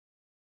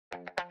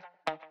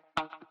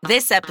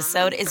This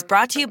episode is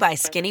brought to you by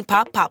Skinny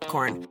Pop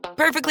Popcorn.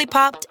 Perfectly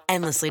popped,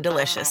 endlessly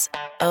delicious.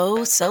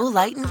 Oh, so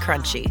light and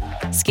crunchy.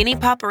 Skinny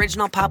Pop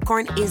Original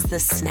Popcorn is the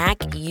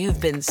snack you've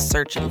been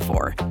searching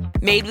for.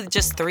 Made with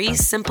just 3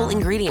 simple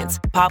ingredients: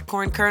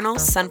 popcorn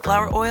kernels,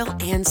 sunflower oil,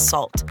 and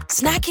salt.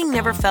 Snacking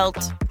never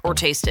felt or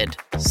tasted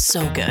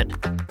so good.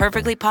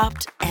 Perfectly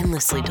popped,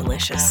 endlessly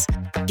delicious.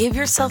 Give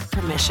yourself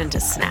permission to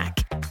snack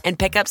and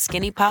pick up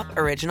Skinny Pop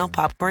Original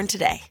Popcorn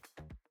today.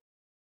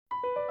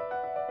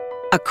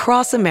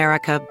 Across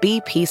America,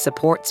 BP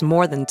supports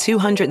more than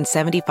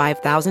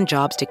 275,000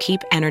 jobs to keep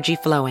energy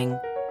flowing.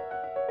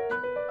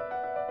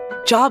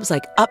 Jobs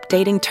like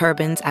updating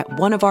turbines at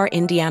one of our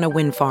Indiana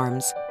wind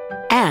farms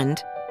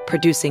and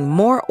producing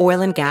more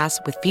oil and gas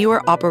with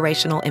fewer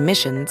operational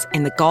emissions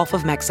in the Gulf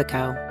of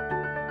Mexico.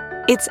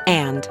 It's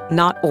and,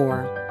 not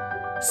or.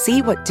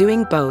 See what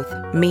doing both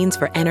means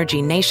for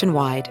energy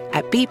nationwide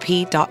at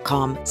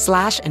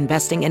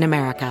bp.com/investing in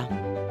America.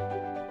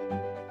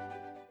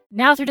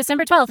 Now through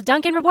December 12th,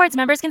 Dunkin' Rewards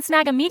members can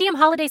snag a medium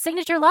holiday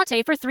signature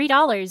latte for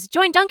 $3.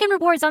 Join Dunkin'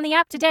 Rewards on the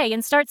app today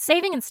and start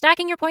saving and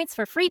stacking your points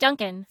for free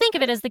Dunkin'. Think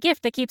of it as the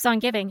gift that keeps on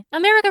giving.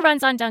 America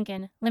runs on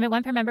Dunkin'. Limit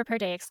 1 per member per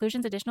day.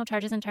 Exclusions, additional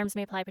charges, and terms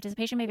may apply.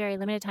 Participation may vary.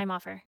 Limited time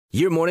offer.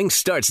 Your morning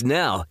starts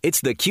now.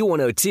 It's the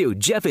Q102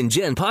 Jeff and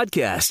Jen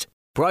podcast.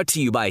 Brought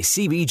to you by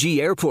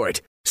CBG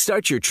Airport.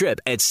 Start your trip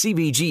at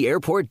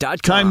CBGAirport.com.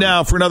 Time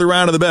now for another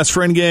round of the best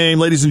friend game.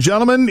 Ladies and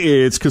gentlemen,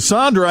 it's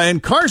Cassandra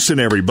and Carson,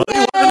 everybody.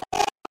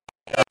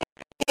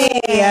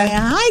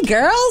 Hi,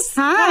 girls.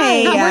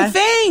 Hi. How are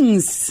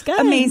things? Good.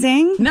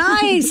 Amazing.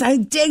 Nice. I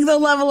dig the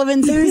level of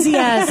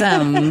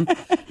enthusiasm.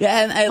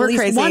 Yeah, and at least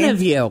crazy. One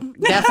of you.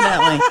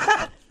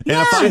 Definitely. And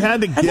if I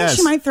had to guess, I think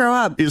she might throw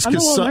up.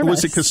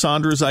 was it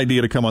Cassandra's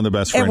idea to come on the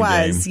best friend game?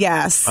 It was,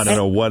 yes. I don't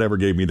know whatever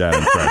gave me that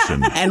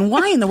impression. And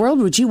why in the world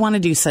would you want to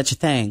do such a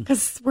thing?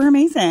 Because we're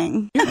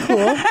amazing. You're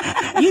cool.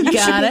 You should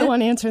got be it. the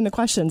one answering the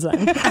questions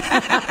then.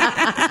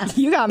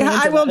 You got me.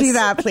 I will do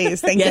that,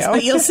 please. Thank Yes, you.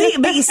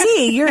 but you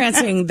see, you're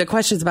answering the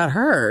questions about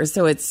her,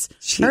 so it's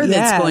her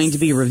that's going to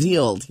be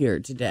revealed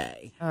here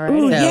today. All right.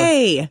 Ooh,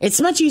 yay.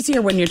 It's much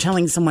easier when you're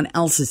telling someone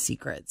else's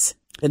secrets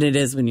than it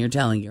is when you're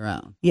telling your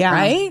own. Yeah.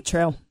 Right?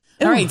 True.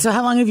 All right, so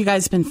how long have you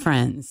guys been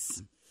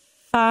friends?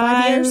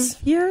 5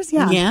 years,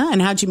 yeah. Yeah,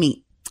 and how'd you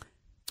meet?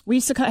 We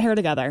used to cut hair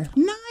together.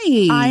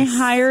 Nice. I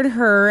hired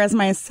her as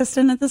my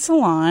assistant at the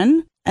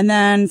salon. And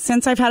then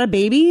since I've had a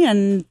baby,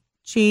 and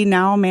she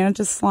now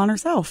manages the salon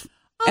herself.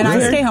 And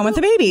I stay home with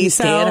the baby. You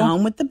stay at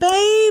home with the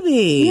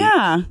baby.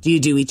 Yeah. Do you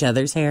do each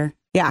other's hair?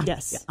 Yeah.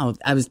 Yes. Oh,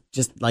 I was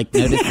just like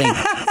noticing. Is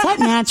that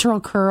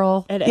natural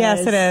curl? It Yes,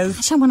 is. it is.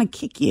 Gosh, I want to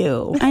kick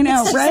you. I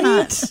know, It's right?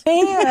 not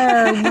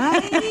fair,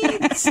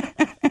 right?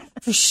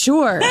 For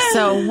sure.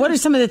 So what are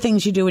some of the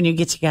things you do when you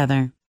get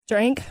together?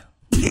 Drink.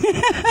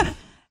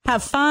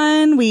 Have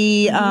fun.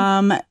 We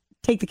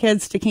take the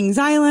kids to Kings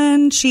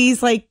Island.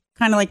 She's like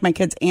kind of like my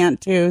kid's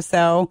aunt too,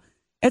 so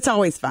it's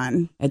always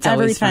fun. It's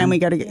every always time fun. we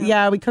go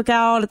to we cook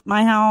out at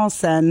my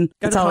house and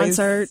Go it's to always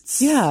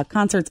concerts. Yeah,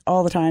 concerts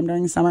all the time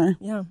during the summer.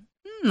 Yeah.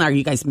 Are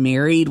you guys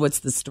married? What's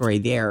the story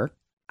there?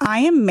 I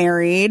am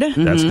married.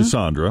 That's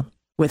Cassandra.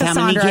 With how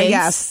many Cassandra, kids?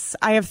 yes.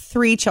 I have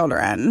 3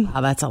 children.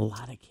 Wow, that's a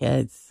lot of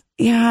kids.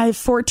 Yeah, I have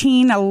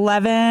 14,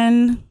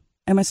 11,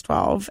 almost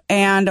 12,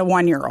 and a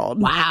 1-year-old.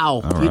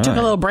 Wow. All You took a right.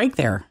 little break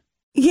there.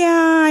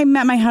 Yeah, I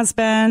met my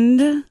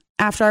husband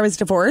after I was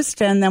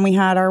divorced, and then we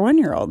had our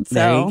 1-year-old. So,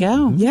 There you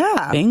go.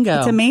 Yeah. Bingo.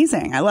 It's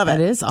amazing. I love That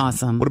it. is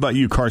awesome. What about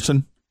you,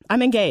 Carson?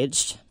 I'm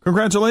engaged.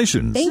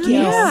 Congratulations. Thank you.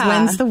 Yeah.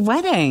 When's the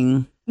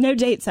wedding? No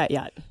date set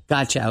yet.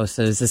 Gotcha. Oh,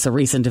 so is this a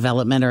recent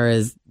development, or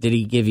did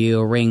he give you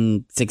a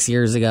ring 6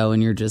 years ago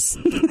and you're just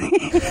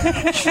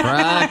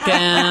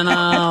trucking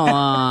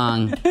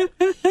along?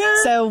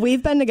 So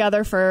we've been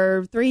together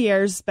for 3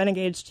 years, been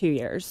engaged 2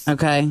 years.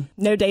 Okay.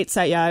 No date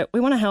set yet. We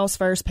want a house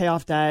first, pay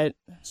off debt.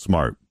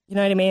 Smart. You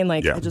know what I mean?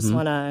 Like, Yeah. I just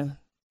want to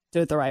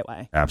do it the right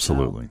way.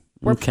 Absolutely.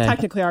 We're Okay.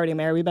 technically already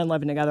married. We've been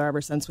living together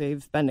ever since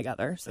we've been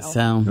together.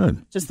 So,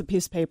 Good. just the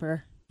piece of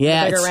paper.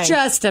 Yeah, bigger it's ring.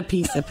 just a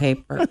piece of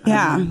paper.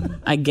 Yeah.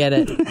 I get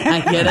it.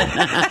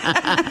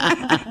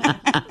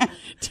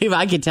 Dude,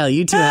 I could tell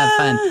you two have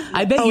fun.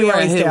 I bet Oh, you we were a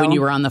always hoot do. when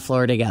you were on the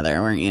floor together,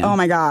 weren't you? Oh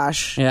my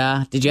gosh.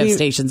 Yeah. Did you have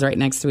stations right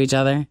next to each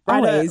other?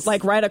 Always.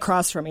 Like right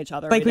across from each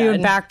other. Like we would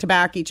did. back to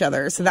back each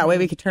other, so that way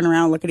we could turn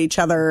around and look at each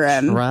other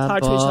and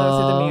Talk to each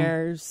other through the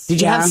mirrors.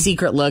 Did you Yeah. have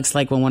secret looks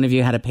like when one of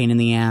you had a pain in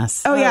the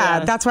ass? Oh, yeah.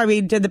 yeah. That's why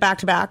we did the back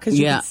to back, because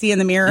you Yeah. could see in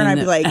the mirror and And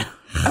I'd be like,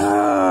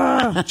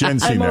 ugh.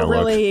 Jen's seen I'm that a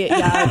really, look.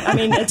 yeah. I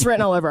mean, it's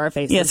written all over our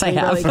faces. Yes, I We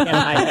have. really can't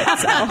hide it.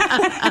 So.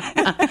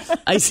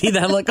 I see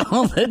that look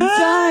all the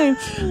time.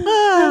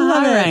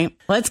 All right.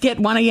 Let's get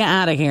one of you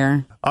out of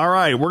here. All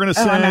right, we're going to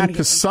I'm outta send here.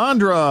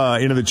 Cassandra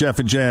into the Jeff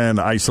and Jen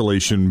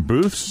isolation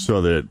booth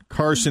so that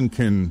Carson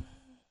can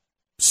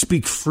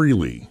speak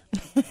freely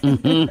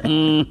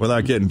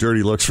without getting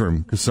dirty looks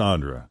from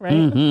Cassandra.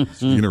 Right?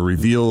 She's going to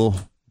reveal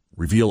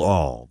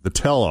all. The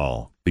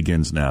tell-all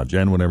begins now.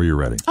 Jen, whenever you're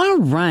ready. All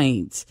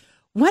right.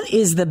 What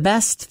is the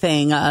best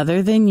thing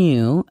other than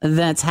you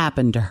that's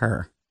happened to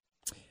her?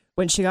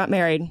 When she got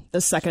married,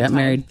 the second time.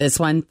 married. This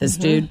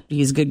dude,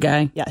 he's a good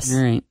guy? Yes.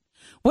 All right.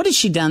 What has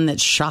she done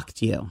that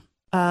shocked you?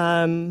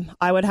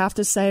 I would have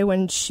to say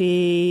when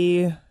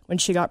she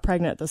got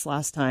pregnant this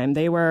last time,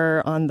 they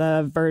were on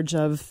the verge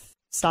of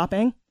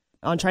stopping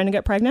on trying to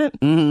get pregnant.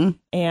 Mm-hmm.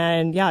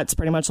 And yeah, it's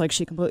pretty much like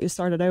she completely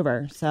started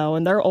over. So,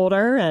 and they're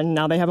older and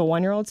now they have a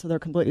 1-year-old, so they're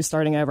completely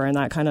starting over. And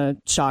that kind of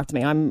shocked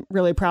me. I'm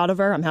really proud of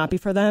her. I'm happy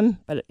for them.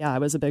 But yeah, it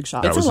was a big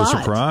shock. That was a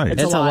surprise.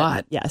 It's a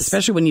lot. Yes.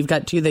 Especially when you've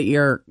got two that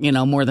you're,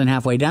 more than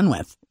halfway done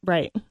with.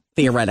 Right.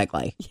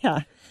 Theoretically. Yeah.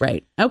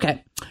 Right.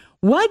 Okay.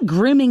 What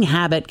grooming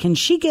habit can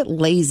she get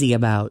lazy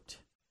about?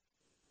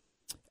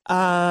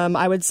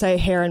 I would say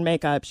hair and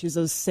makeup. She's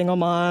a single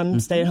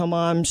mom, stay-at-home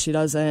mom. She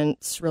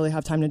doesn't really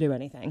have time to do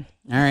anything.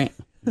 All right.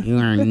 You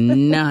are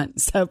not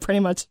So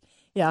pretty much,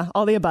 yeah,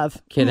 all the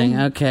above. kidding.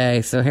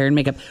 Okay. So hair and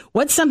makeup.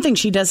 What's something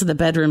she does in the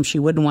bedroom she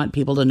wouldn't want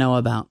people to know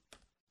about?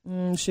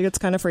 She gets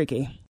kind of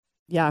freaky.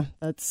 Yeah,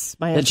 that's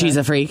my That answer. she's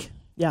a freak?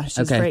 Yeah, she's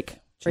Okay. a freak.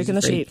 Freak She's in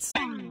a the freak. sheets.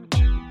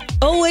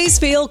 Always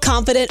feel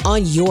confident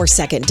on your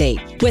second date.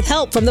 With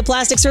help from the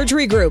Plastic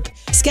Surgery Group.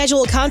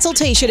 Schedule a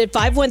consultation at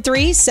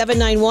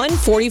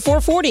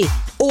 513-791-4440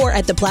 or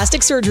at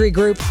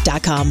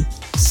theplasticsurgerygroup.com.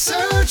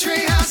 Surgery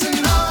has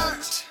an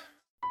art.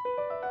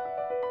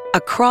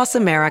 Across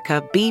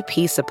America,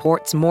 BP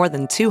supports more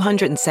than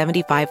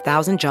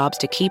 275,000 jobs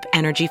to keep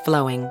energy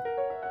flowing.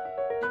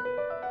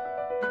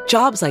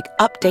 Jobs like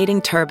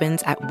updating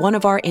turbines at one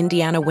of our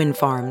Indiana wind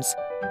farms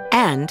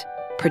and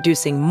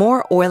producing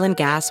more oil and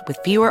gas with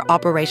fewer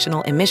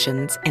operational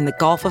emissions in the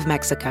Gulf of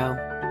Mexico.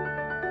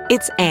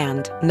 It's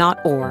and, not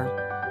or.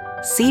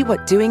 See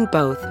what doing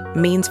both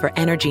means for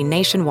energy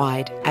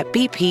nationwide at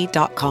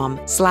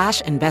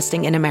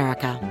bp.com/investing in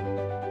America.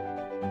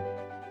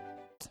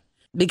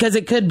 Because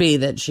it could be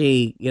that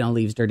she,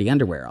 leaves dirty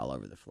underwear all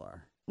over the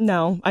floor.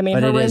 No, I mean,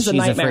 But her it is- room's a she's a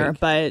nightmare, freak.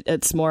 but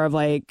it's more of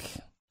like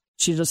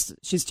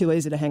she's too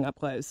lazy to hang up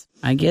clothes.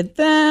 I get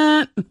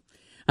that.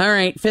 All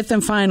right, fifth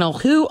and final.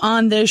 Who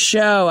on this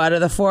show out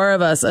of the four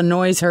of us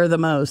annoys her the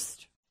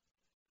most?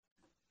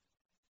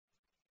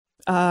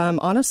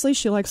 Honestly,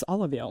 she likes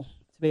all of you,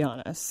 to be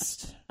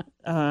honest.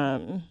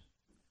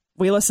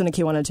 We listen to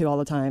Q102 all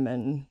the time,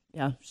 and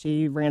yeah,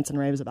 she rants and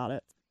raves about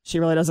it. She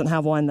really doesn't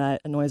have one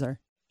that annoys her.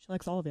 She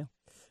likes all of you.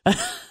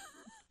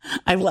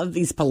 I love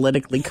these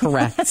politically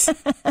correct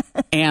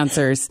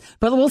answers,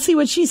 but we'll see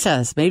what she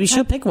says. Maybe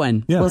she'll pick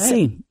one. Yeah. We'll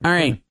see. All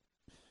right.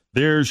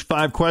 There's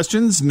 5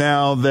 questions.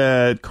 Now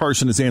that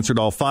Carson has answered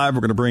all 5,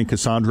 we're going to bring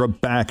Cassandra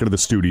back into the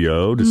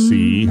studio to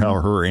see how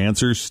her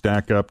answers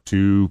stack up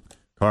to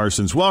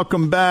Carson's.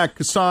 Welcome back,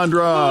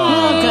 Cassandra.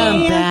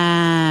 Welcome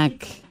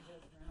back.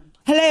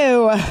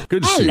 Hello.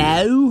 Good to see you.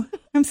 Hello.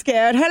 I'm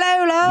scared.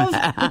 Hello, love.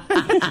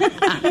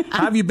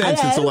 How have you been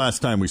since the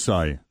last time we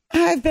saw you?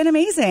 I've been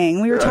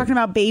amazing. We were talking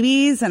about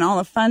babies and all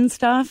the fun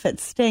stuff at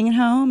staying at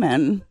home.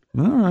 And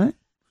All right.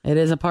 It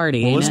is a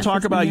party. Well, ain't let's it?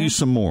 talk about you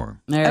some more.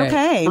 All right.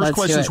 Okay. First Let's do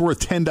question's it. worth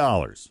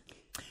 $10.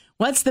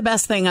 What's the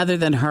best thing other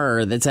than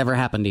her that's ever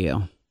happened to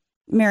you?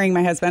 marrying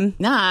my husband.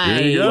 Nice.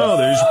 There you go.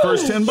 There's your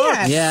first $10.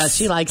 Yes. Yeah,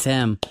 she likes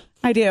him.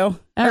 I do.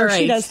 All Or right.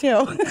 she does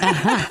too.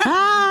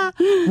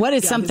 What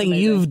is something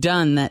you've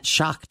done that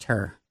shocked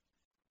her?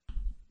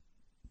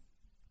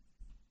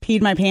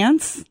 Peed my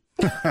pants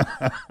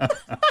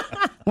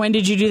When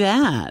did you do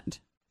that?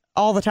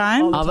 all the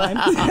time. So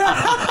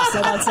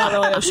that's not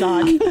really a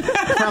shock.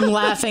 From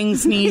laughing,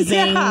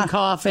 sneezing, Yeah.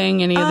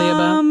 coughing, any of the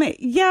above?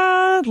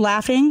 Yeah,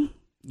 laughing.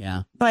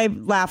 Yeah. I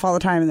laugh all the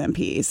time and then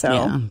pee. So,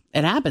 Yeah.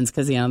 It happens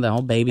because, the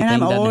whole baby and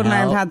thing I'm doesn't old and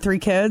I've help. had 3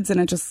 kids, and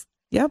it just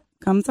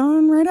comes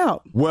on right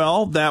out.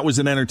 Well, that was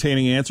an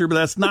entertaining answer, but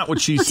that's not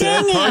what she said.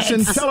 Dang it.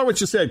 Carson, tell her what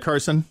you said,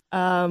 Carson.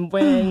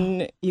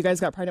 When you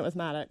guys got pregnant with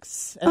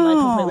Maddox, and I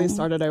completely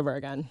started over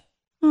again.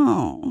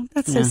 Oh,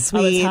 that's so Yeah.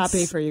 sweet. I was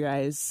happy for you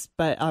guys,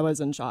 but I was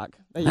in shock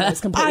that you guys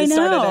I completely know.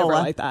 started over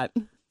like that.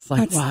 It's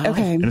like, That's- wow.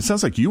 Okay. And it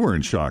sounds like you were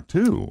in shock,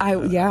 too. I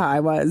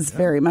was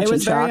very much It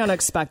was in shock. very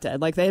unexpected.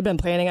 Like they had been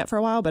planning it for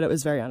a while, but it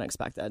was very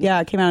unexpected. Yeah,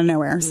 it came out of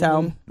nowhere.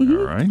 So, All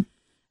right.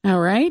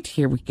 All right,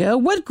 here we go.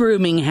 What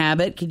grooming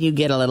habit can you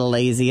get a little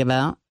lazy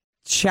about?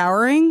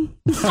 showering.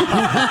 That's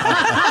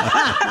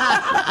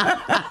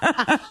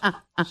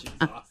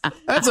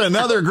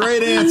another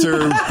great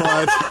answer,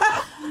 but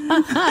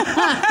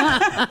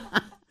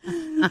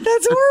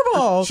That's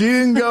horrible. she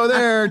didn't go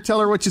there. Tell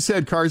her what you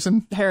said,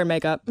 Carson. Hair and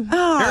makeup.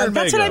 Oh, Hair and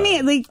that's what I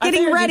makeup. mean. Like getting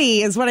figured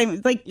ready is what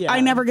I'm like. Yeah. I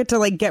never get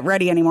to get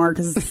ready anymore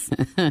because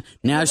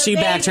Now she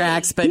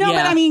backtracks, but no,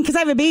 yeah. but I mean because I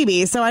have a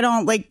baby, so I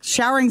don't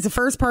showering's the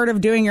first part of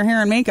doing your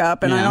hair and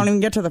makeup, and I Yeah. don't even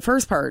get to the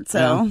first part. So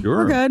Yeah, sure.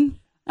 we're good.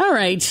 All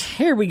right,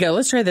 here we go.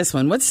 Let's try this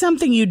one. What's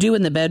something you do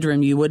in the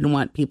bedroom you wouldn't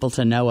want people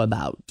to know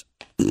about?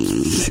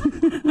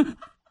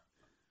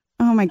 Oh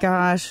my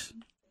gosh,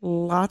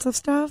 lots of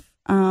stuff.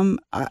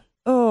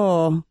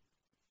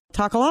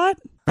 Talk a lot.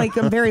 Like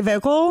I'm very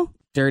vocal.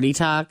 Dirty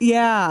talk?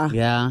 Yeah.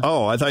 Yeah.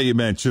 Oh, I thought you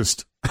meant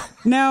just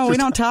No, we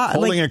don't talk.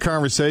 holding a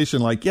conversation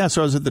so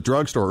I was at the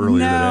drugstore earlier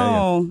today.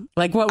 no.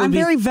 Like what would I'm be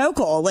very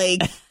vocal.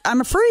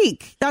 I'm a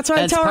freak. That's why I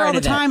That's tell her part all the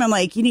of it. time. I'm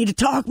like, you need to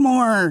talk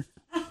more.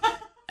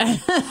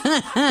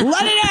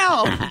 Let it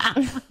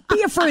out.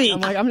 Be a freak.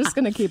 I'm like, I'm just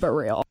going to keep it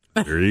real.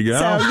 There you go.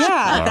 So,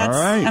 yeah. All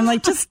right. I'm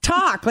like, just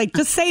talk. Like,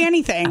 just say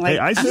anything. Like, Hey,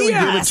 I say we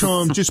give it to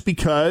him just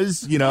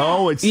because, it's the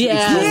language.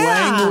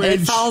 It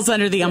falls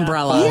under the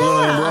umbrella. Falls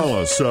under the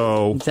umbrella.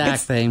 So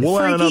Exactly. we'll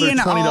add another Freaky in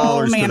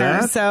all $20 to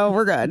manners, that. so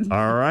we're good.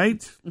 All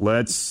right.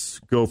 Let's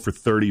go for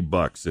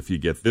 $30 if you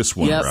get this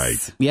one Yep.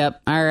 right.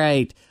 Yep. All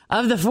right.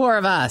 Of the four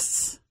of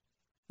us,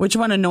 which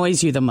one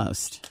annoys you the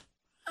most?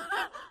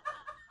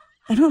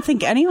 I don't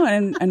think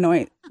anyone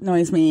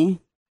annoys me.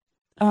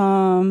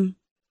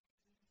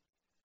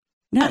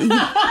 No,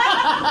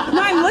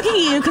 I'm looking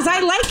at you because I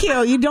like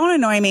you. You don't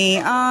annoy me.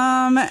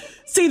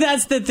 See,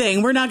 that's the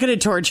thing. We're not going to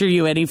torture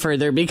you any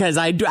further because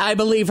I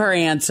believe her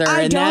answer,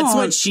 and that's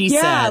what she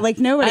said. Yeah, like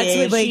nobody.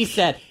 That's what she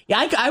said.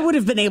 Yeah, I would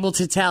have been able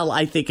to tell,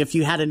 I think, if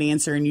you had an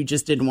answer and you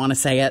just didn't want to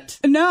say it.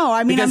 No,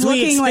 I mean, Because I'm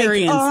we looking like,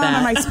 experienced that.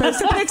 am I supposed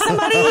to pick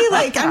somebody?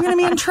 Like, I'm going to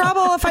be in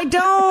trouble if I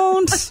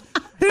don't.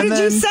 Who did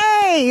you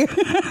say?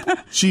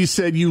 She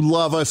said, "You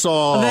love us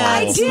all."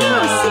 I do. See?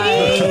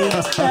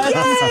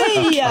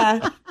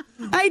 Yay!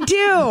 I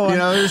do.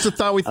 There's a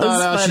thought we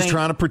thought funny. she's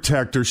trying to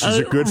protect her. She's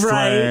a good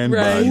friend.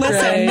 right. but-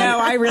 Listen, no,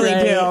 I really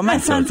do. My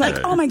son's okay.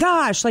 like, oh my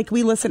gosh, like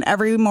we listen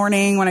every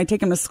morning when I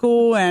take him to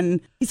school, and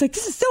he's like,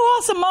 this is so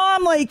awesome,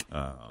 Mom. Like, you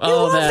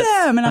love that's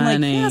them, and I'm like,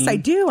 funny. yes, I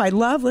do. I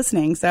love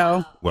listening.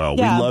 So, Well,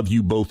 yeah. we love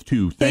you both,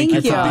 too. Thank you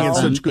Thank for you. being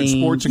such good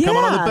sports and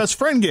coming on the Yeah. Best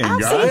Friend Game,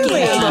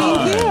 Absolutely.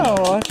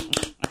 guys. Thank you.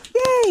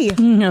 Yay.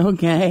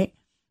 Okay.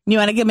 You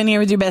want to come in here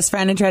with your best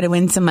friend and try to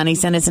win some money?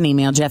 Send us an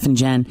email, Jeff and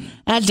Jen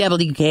at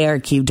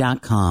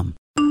WKRQ.com.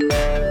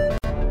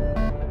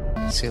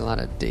 See a lot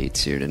of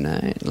dates here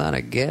tonight, a lot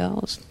of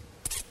gals.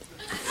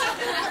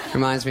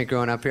 Reminds me of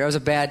growing up here. I was a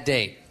bad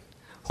date.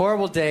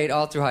 Horrible date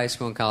all through high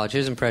school and college.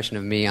 Here's an impression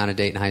of me on a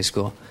date in high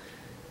school.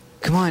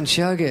 Come on,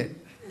 chug it.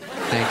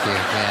 Thank you,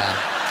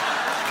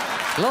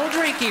 yeah. Little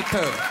drinky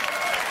poo.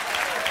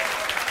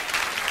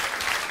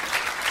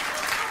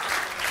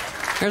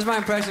 Here's my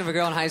impression of a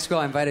girl in high school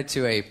I invited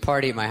to a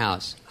party at my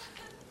house.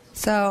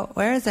 So,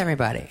 where is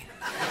everybody?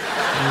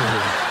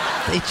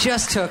 They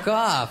just took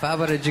off. How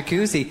about a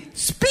jacuzzi?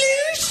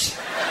 Sploosh!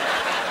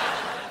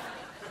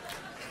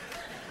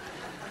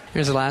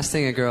 Here's the last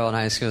thing a girl in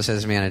high school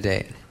says to me on a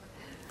date.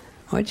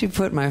 What'd you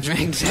put my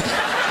drinks in?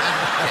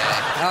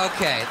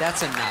 Okay,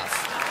 that's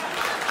enough.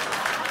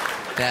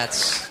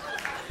 That's...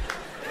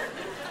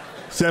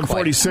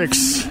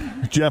 746,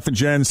 Jeff and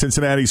Jen,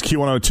 Cincinnati's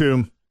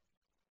Q102.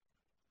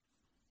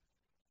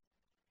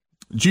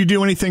 Did you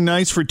do anything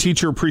nice for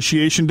Teacher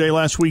Appreciation Day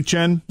last week,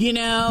 Jen?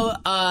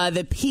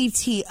 The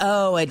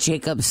PTO at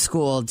Jacob's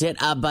School did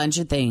a bunch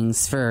of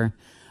things for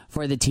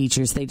the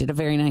teachers. They did a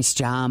very nice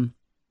job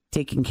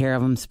taking care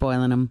of them,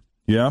 spoiling them.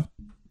 Yeah?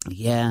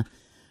 Yeah.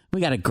 We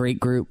got a great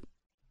group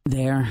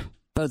there,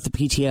 both the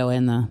PTO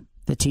and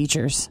the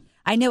teachers.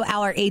 I know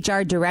our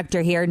HR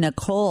director here,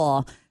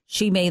 Nicole,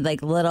 she made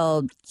like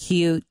little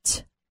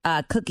cute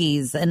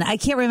cookies, and I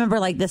can't remember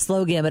like the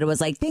slogan, but it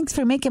was like, thanks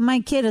for making my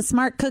kid a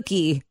smart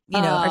cookie,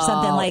 or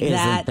something like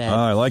that. Oh,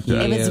 I like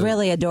that. It was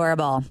really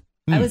adorable.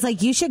 I was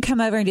like, you should come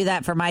over and do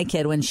that for my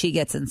kid when she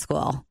gets in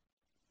school.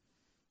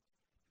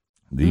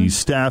 The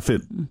staff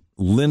at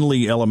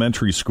Lindley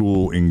Elementary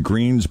School in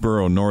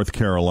Greensboro, North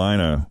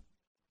Carolina,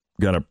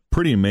 got a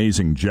pretty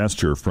amazing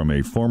gesture from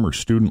a former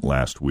student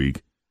last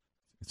week.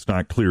 It's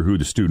not clear who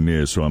the student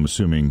is, so I'm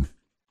assuming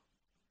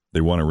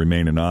they want to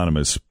remain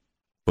anonymous.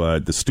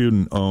 But the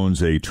student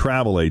owns a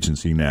travel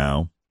agency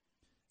now,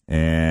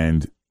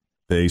 and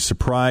they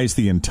surprised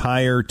the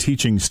entire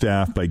teaching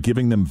staff by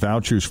giving them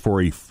vouchers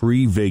for a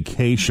free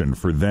vacation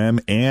for them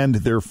and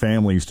their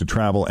families to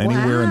travel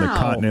anywhere in the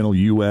continental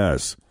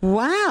U.S.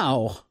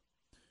 Wow.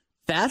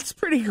 That's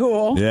pretty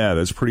cool. Yeah,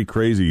 that's pretty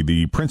crazy.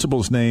 The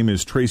principal's name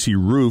is Tracy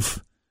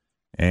Roof,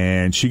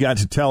 and she got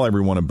to tell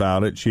everyone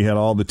about it. She had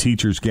all the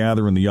teachers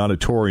gather in the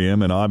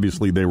auditorium, and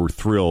obviously they were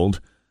thrilled.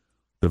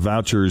 The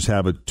vouchers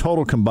have a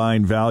total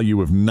combined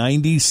value of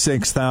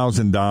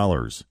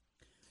 $96,000.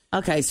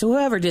 Okay, so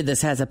whoever did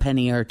this has a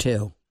penny or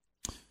two.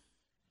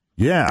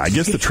 Yeah, I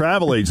guess the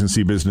travel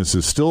agency business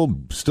is still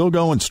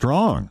going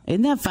strong.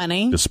 Isn't that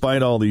funny?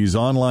 Despite all these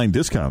online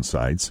discount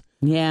sites.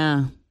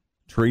 Yeah.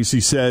 Tracy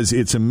says,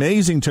 it's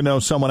amazing to know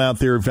someone out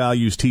there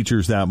values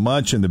teachers that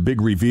much, and the big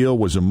reveal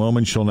was a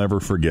moment she'll never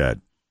forget.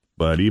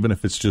 But even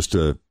if it's just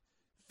a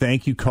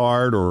thank you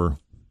card or,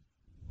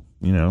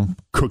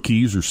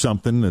 cookies or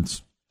something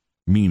that's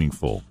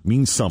meaningful,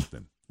 means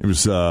something. It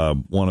was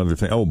one other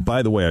thing. Oh,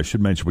 by the way, I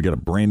should mention we got a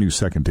brand new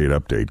second date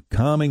update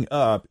coming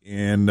up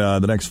in the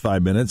next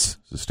 5 minutes,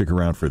 so stick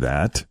around for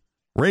that.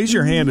 Raise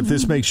your hand if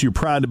this makes you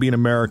proud to be an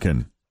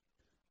American.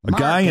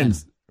 Guy in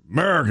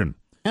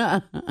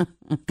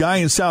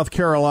South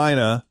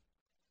Carolina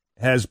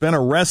has been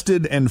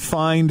arrested and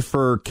fined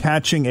for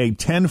catching a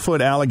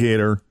 10-foot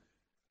alligator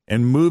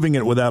and moving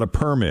it without a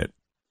permit.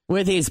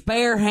 With his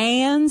bare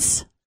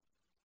hands?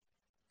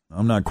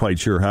 I'm not quite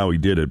sure how he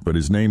did it, but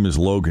his name is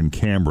Logan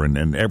Cameron,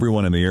 and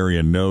everyone in the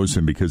area knows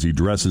him because he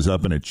dresses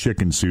up in a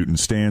chicken suit and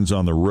stands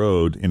on the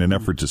road in an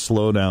effort to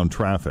slow down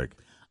traffic.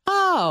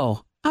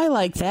 Oh. I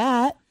like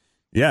that.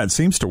 Yeah, it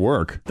seems to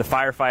work. The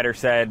firefighter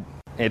said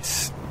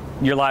it's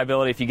your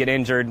liability if you get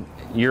injured.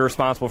 You're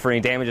responsible for any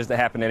damages that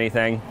happen to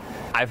anything.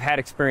 I've had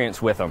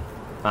experience with them.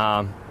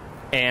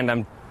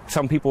 And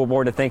some people are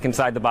born to think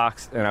inside the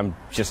box, and I'm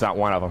just not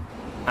one of them.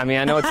 I mean,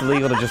 I know it's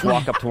illegal to just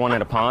walk up to one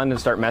at a pond and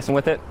start messing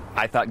with it.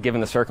 I thought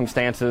given the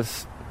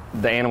circumstances,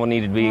 the animal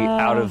needed to be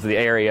out of the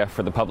area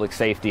for the public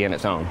safety and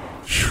its own.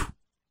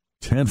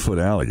 10-foot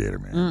alligator,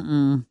 man.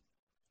 Mm-mm.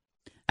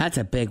 That's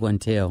a big one,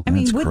 too. I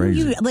mean, That's wouldn't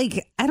crazy. you,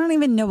 like, I don't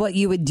even know what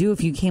you would do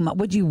if you came up.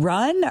 Would you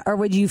run or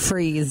would you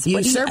freeze? You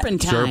What do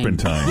serpentine.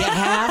 Serpentine. You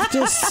have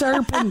to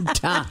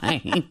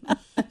serpentine.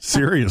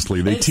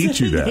 Seriously, they teach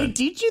you that. They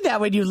teach you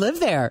that when you live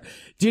there.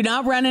 Do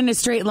not run in a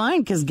straight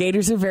line because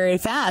gators are very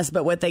fast,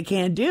 but what they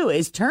can't do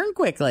is turn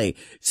quickly.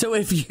 So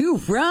if you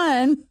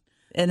run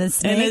in a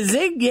snake? in a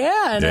zig,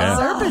 and Yeah. a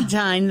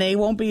serpentine, they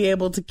won't be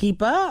able to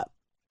keep up.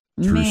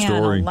 True Man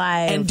story.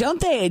 alive. And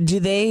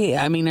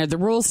I mean, are the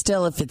rules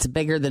still if it's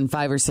bigger than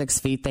 5 or 6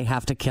 feet, they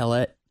have to kill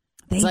it?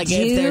 They It's like do?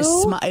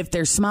 if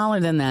they're smaller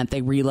than that,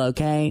 they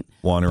relocate.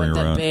 Wandering But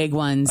the around. big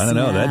ones, I don't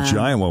know. yeah. That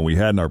giant one we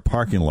had in our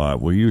parking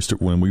lot, we used to,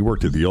 when we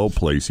worked at the old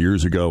place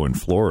years ago in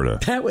Florida.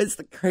 That was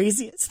the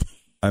craziest thing.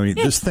 I mean,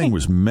 this thing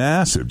was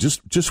massive.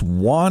 Just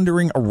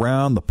wandering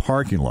around the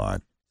parking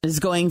lot. Is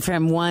going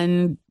from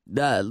one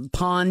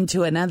pond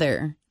to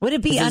another. Would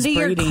it be This is under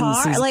your breeding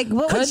car? season. Like,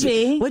 what Could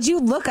be. would you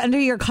look under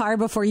your car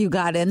before you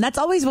got in? That's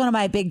always one of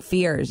my big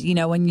fears. You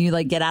know, when you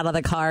like get out of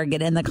the car,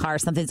 get in the car,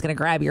 something's going to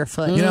grab your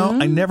foot. You know,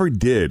 I never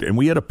did. And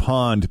we had a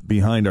pond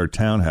behind our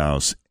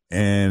townhouse.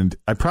 And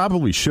I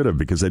probably should have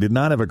because I did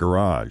not have a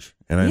garage.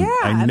 And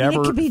I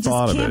never it could be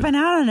thought just of it. camping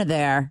out under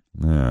there.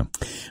 Yeah.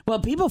 Well,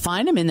 people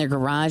find them in their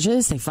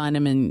garages. They find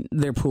them in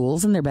their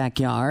pools in their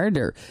backyard,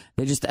 or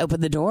they just open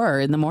the door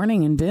in the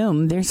morning and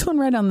boom, there's one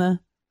right on the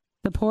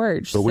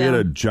porch. But we had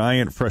a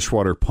giant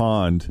freshwater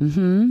pond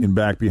in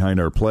back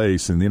behind our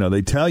place. And, you know,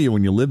 they tell you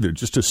when you live there,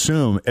 just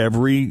assume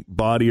every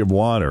body of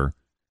water,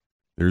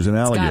 there's an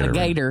alligator. Got a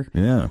gator.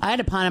 Yeah. I had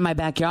a pond in my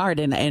backyard,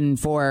 and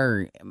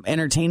for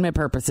entertainment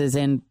purposes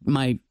and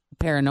my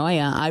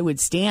paranoia, I would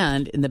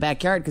stand in the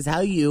backyard because how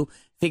you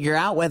figure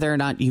out whether or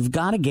not you've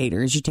got a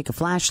gator is you take a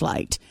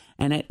flashlight,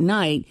 and at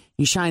night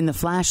you shine the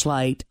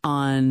flashlight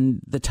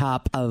on the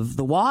top of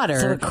the water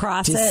So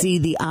across to it? see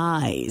the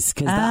eyes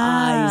because the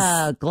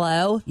eyes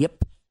glow.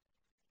 Yep,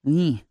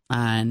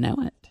 I know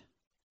it.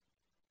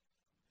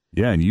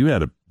 Yeah. And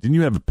didn't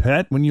you have a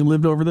pet when you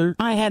lived over there?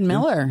 I had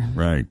Miller.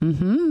 Right.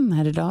 I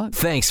had a dog.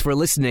 Thanks for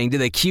listening to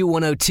the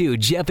Q102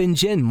 Jeff and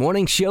Jen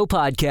Morning Show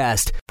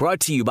podcast, brought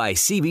to you by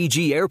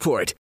CBG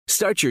Airport.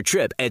 Start your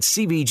trip at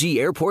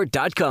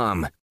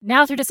CBGAirport.com.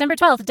 Now through December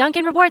 12th,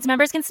 Dunkin' Rewards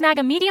members can snag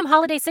a medium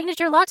holiday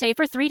signature latte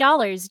for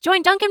 $3.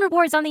 Join Dunkin'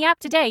 Rewards on the app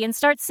today and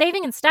start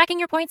saving and stacking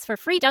your points for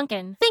free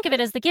Dunkin'. Think of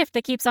it as the gift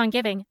that keeps on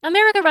giving.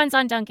 America runs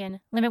on Dunkin'.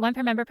 Limit 1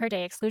 per member per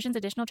day. Exclusions,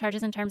 additional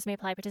charges, and terms may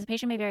apply.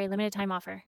 Participation may vary. Limited time offer.